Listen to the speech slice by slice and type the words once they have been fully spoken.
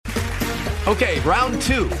Okay, round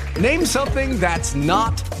two. Name something that's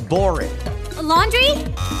not boring. A laundry?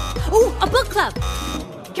 Ooh, a book club.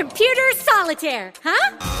 Computer solitaire,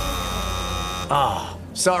 huh? Ah,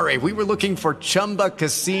 oh, sorry, we were looking for Chumba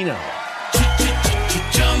Casino.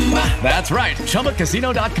 That's right,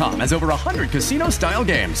 ChumbaCasino.com has over 100 casino-style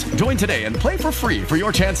games. Join today and play for free for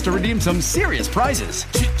your chance to redeem some serious prizes.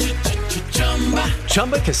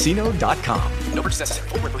 ChumbaCasino.com. No purchase necessary.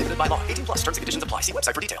 Void where prohibited by law. 18 plus terms and conditions apply. See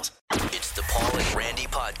website for details. It's the Paul and Randy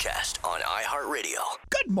podcast on iHeartRadio.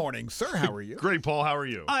 Good morning, sir. How are you? Great, Paul. How are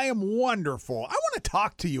you? I am wonderful. I want to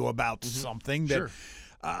talk to you about something that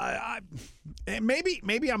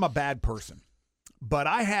maybe I'm a bad person, but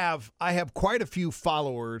I have quite a few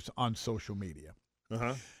followers on social media.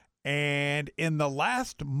 Uh-huh. And in the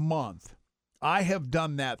last month, I have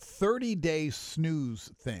done that 30-day snooze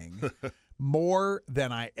thing more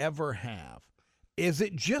than I ever have. Is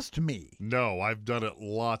it just me? No, I've done it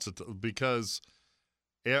lots of because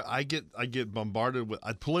I get bombarded with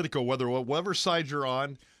political, whatever side you're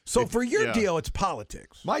on. So for your deal, it's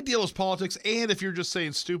politics. My deal is politics, and if you're just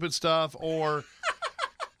saying stupid stuff or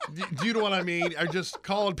do you know what I mean? Or just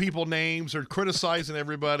calling people names or criticizing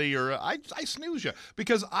everybody, or I snooze you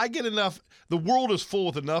because I get enough. The world is full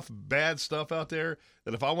with enough bad stuff out there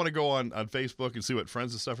that if I want to go on Facebook and see what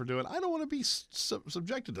friends and stuff are doing, I don't want to be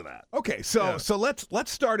subjected to that. Okay, so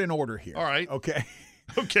let's start in order here. All right. Okay.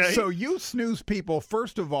 Okay. So you snooze people,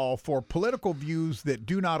 first of all, for political views that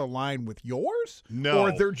do not align with yours? No.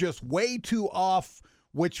 Or they're just way too off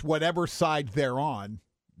whatever side they're on,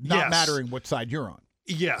 not mattering what side you're on?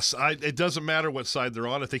 Yes. It doesn't matter what side they're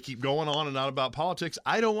on. If they keep going on and on about politics,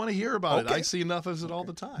 I don't want to hear about it. I see enough of it all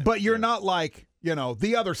the time. But you're not like,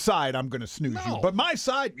 the other side, I'm going to snooze you. But my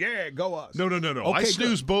side, go us. No. Okay, I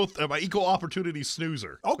snooze both. I'm an equal opportunity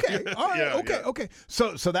snoozer. Okay. All right. Okay.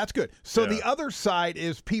 So that's good. So the other side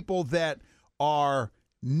is people that are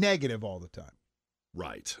negative all the time.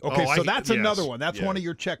 Right. Okay, so that's another one. That's one of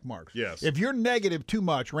your check marks. Yes. If you're negative too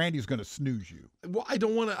much, Randy's going to snooze you. Well, I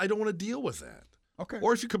don't want to deal with that. Okay.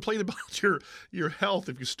 Or if you complain about your health,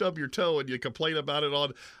 if you stub your toe and you complain about it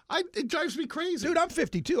it drives me crazy. Dude, I'm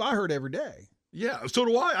 52. I hurt every day. Yeah, so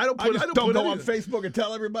do I. I don't go on Facebook and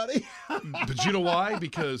tell everybody. But you know why?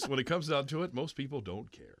 Because when it comes down to it, most people don't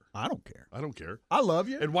care. I don't care. I don't care. I love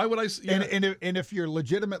you. And why would I? Yeah. And if you're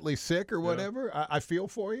legitimately sick or whatever, I feel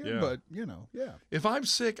for you. Yeah. But if I'm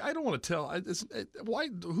sick, I don't want to tell. Why?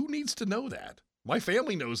 Who needs to know that? My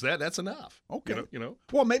family knows that. That's enough. Okay. You know.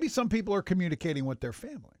 Well, maybe some people are communicating with their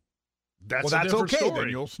family. That's a different okay. story. Then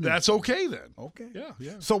you'll snooze. That's okay then. Okay. Yeah.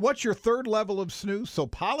 So what's your third level of snooze? So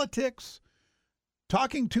politics,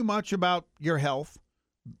 talking too much about your health,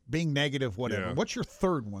 being negative, whatever. Yeah. What's your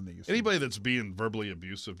third one that you snooze? Anybody that's being verbally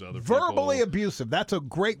abusive to other people. Verbally abusive. That's a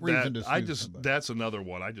great reason to snooze somebody. That's another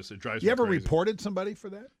one. It drives me crazy. You ever reported somebody for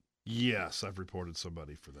that? Yes, I've reported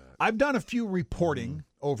somebody for that. I've done a few reporting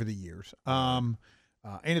over the years. And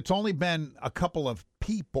it's only been a couple of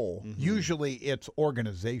people. Mm-hmm. Usually it's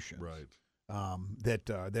organizations. Right.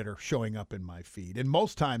 That are showing up in my feed. And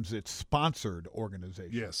most times it's sponsored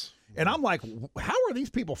organizations. Yes. And I'm like, how are these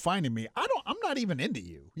people finding me? I'm not even into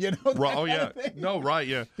you. Oh yeah. No, right,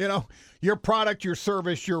 yeah. Your product, your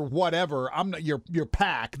service, your whatever. I'm not your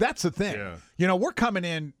pack. That's the thing. Yeah. We're coming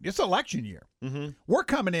in, it's election year. Mm-hmm. We're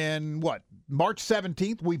coming in, March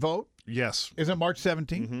 17th we vote? Yes. Isn't it March 17th?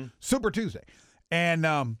 Mm-hmm. Super Tuesday. And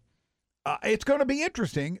it's going to be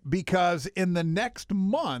interesting because in the next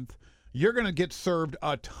month, you're going to get served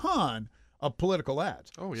a ton of political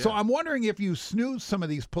ads. Oh, yeah. So I'm wondering if you snooze some of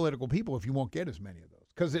these political people, if you won't get as many of those.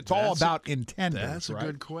 Because it's all about intenders, That's a right?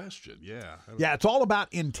 good question, yeah. Yeah, it's all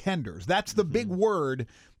about intenders. That's the big word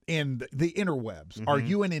in the interwebs. Mm-hmm. Are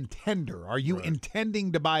you an intender? Are you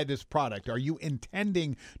intending to buy this product? Are you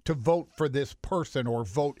intending to vote for this person or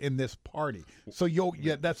vote in this party? So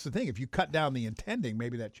that's the thing. If you cut down the intending,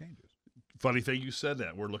 maybe that changes. Funny thing you said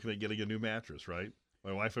that. We're looking at getting a new mattress, right?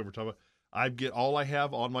 My wife and I were talking about, all I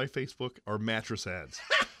have on my Facebook are mattress ads.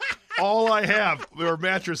 All I have are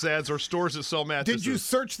mattress ads or stores that sell mattresses. Did you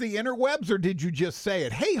search the interwebs or did you just say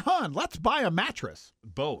it? Hey, hon, let's buy a mattress.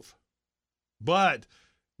 Both. But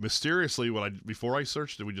mysteriously, before I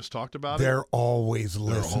searched it, we just talked about it. They're always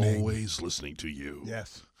listening. They're always listening to you.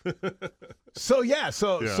 Yes. So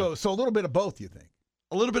a little bit of both, you think?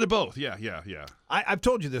 A little bit of both, yeah. I've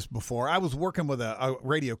told you this before. I was working with a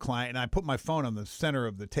radio client, and I put my phone on the center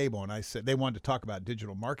of the table, and I said they wanted to talk about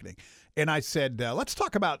digital marketing. And I said, let's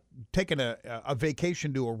talk about taking a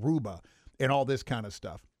vacation to Aruba and all this kind of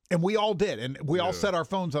stuff. And we all did, and we all set our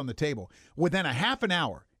phones on the table. Within a half an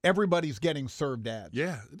hour, everybody's getting served ads.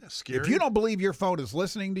 Yeah, isn't that scary? If you don't believe your phone is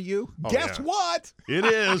listening to you, guess what? It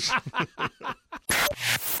is.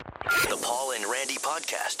 The Paul and Randy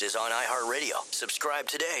podcast is on iHeartRadio. Subscribe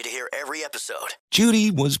today to hear every episode.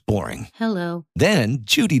 Judy was boring. Hello. Then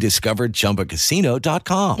Judy discovered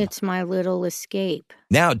ChumbaCasino.com. It's my little escape.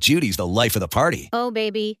 Now Judy's the life of the party. Oh,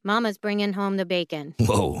 baby, mama's bringing home the bacon.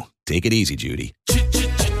 Whoa, take it easy, Judy.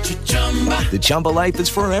 The Chumba life is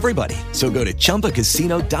for everybody. So go to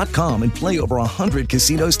ChumbaCasino.com and play over 100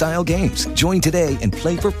 casino-style games. Join today and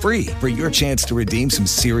play for free for your chance to redeem some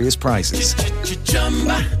serious prizes.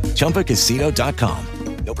 ChumbaCasino.com.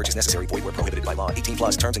 No purchase necessary. Void where prohibited by law.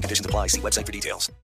 18+ terms and conditions apply. See website for details.